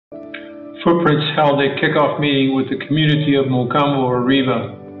Footprints held a kickoff meeting with the community of Mocambo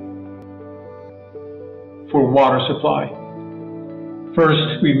Arriba for water supply.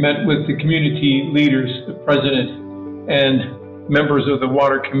 First, we met with the community leaders, the president, and members of the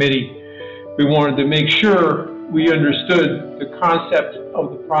water committee. We wanted to make sure we understood the concept of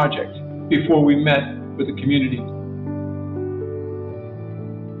the project before we met with the community.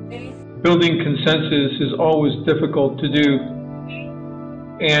 Building consensus is always difficult to do,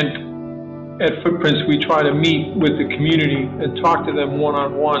 and at Footprints we try to meet with the community and talk to them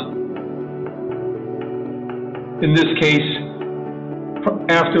one-on-one. In this case,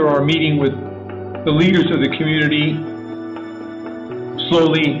 after our meeting with the leaders of the community,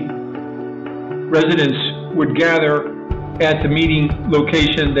 slowly residents would gather at the meeting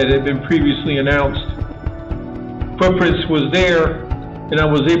location that had been previously announced. Footprints was there, and I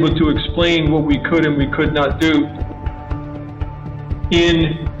was able to explain what we could and we could not do.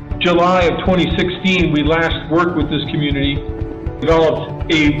 In July of 2016, we last worked with this community,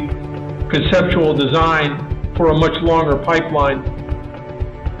 developed a conceptual design for a much longer pipeline.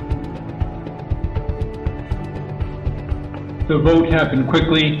 The vote happened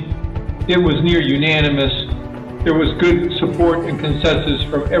quickly. It was near unanimous. There was good support and consensus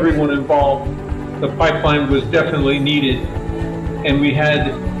from everyone involved. The pipeline was definitely needed, and we had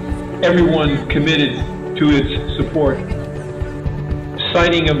everyone committed to its support.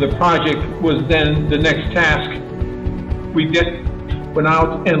 Siting of the project was then the next task. We went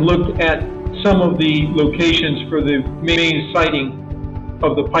out and looked at some of the locations for the main siting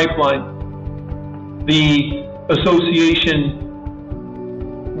of the pipeline. The association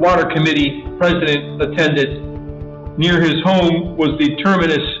water committee president attended. Near his home was the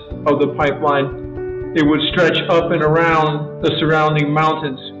terminus of the pipeline. It would stretch up and around the surrounding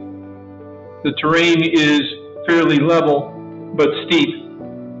mountains. The terrain is fairly level but steep.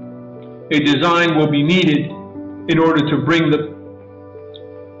 A design will be needed in order to bring the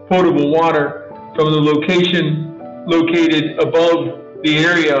potable water from the location located above the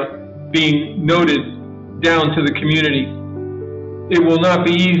area being noted down to the community. It will not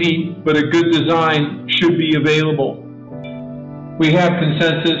be easy, but a good design should be available. We have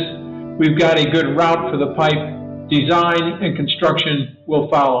consensus. We've got a good route for the pipe. Design and construction will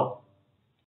follow.